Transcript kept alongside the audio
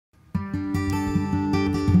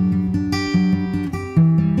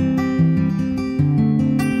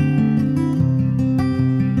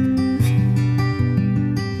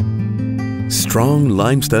Strong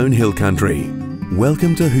limestone hill country.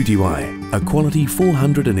 Welcome to Hutiwai, a quality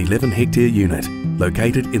 411 hectare unit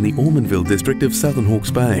located in the Ormondville district of southern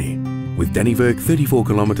Hawke's Bay, with Dannevirke 34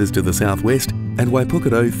 kilometres to the southwest and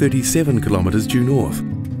Waipukurau 37 kilometres due north,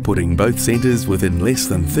 putting both centres within less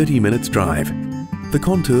than 30 minutes drive. The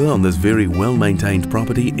contour on this very well-maintained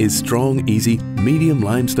property is strong, easy, medium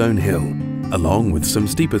limestone hill, along with some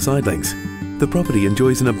steeper sidlings. The property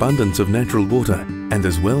enjoys an abundance of natural water and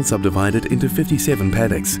is well subdivided into 57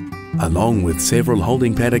 paddocks, along with several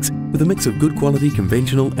holding paddocks with a mix of good quality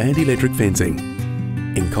conventional and electric fencing.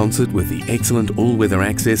 In concert with the excellent all-weather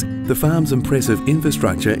access, the farm's impressive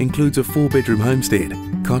infrastructure includes a 4-bedroom homestead,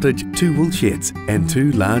 cottage, 2 woolsheds and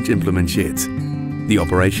 2 large implement sheds. The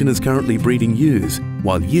operation is currently breeding ewes,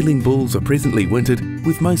 while yearling bulls are presently wintered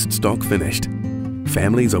with most stock finished.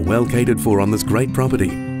 Families are well catered for on this great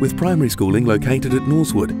property, with primary schooling located at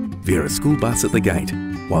Norsewood via a school bus at the gate,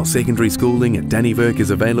 while secondary schooling at Dannevirke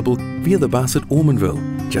is available via the bus at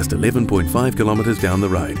Ormondville, just 11.5 kilometres down the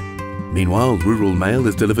road. Meanwhile, rural mail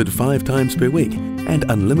is delivered 5 times per week and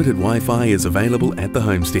unlimited Wi-Fi is available at the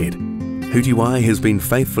homestead. Hutiwai has been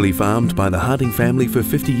faithfully farmed by the Harding family for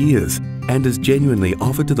 50 years and is genuinely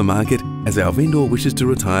offered to the market as our vendor wishes to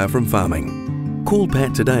retire from farming. Call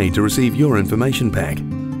Pat today to receive your information pack.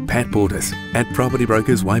 Pat Portis at Property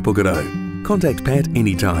Brokers Waipukurau. Contact Pat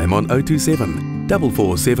anytime on 027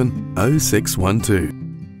 447 0612.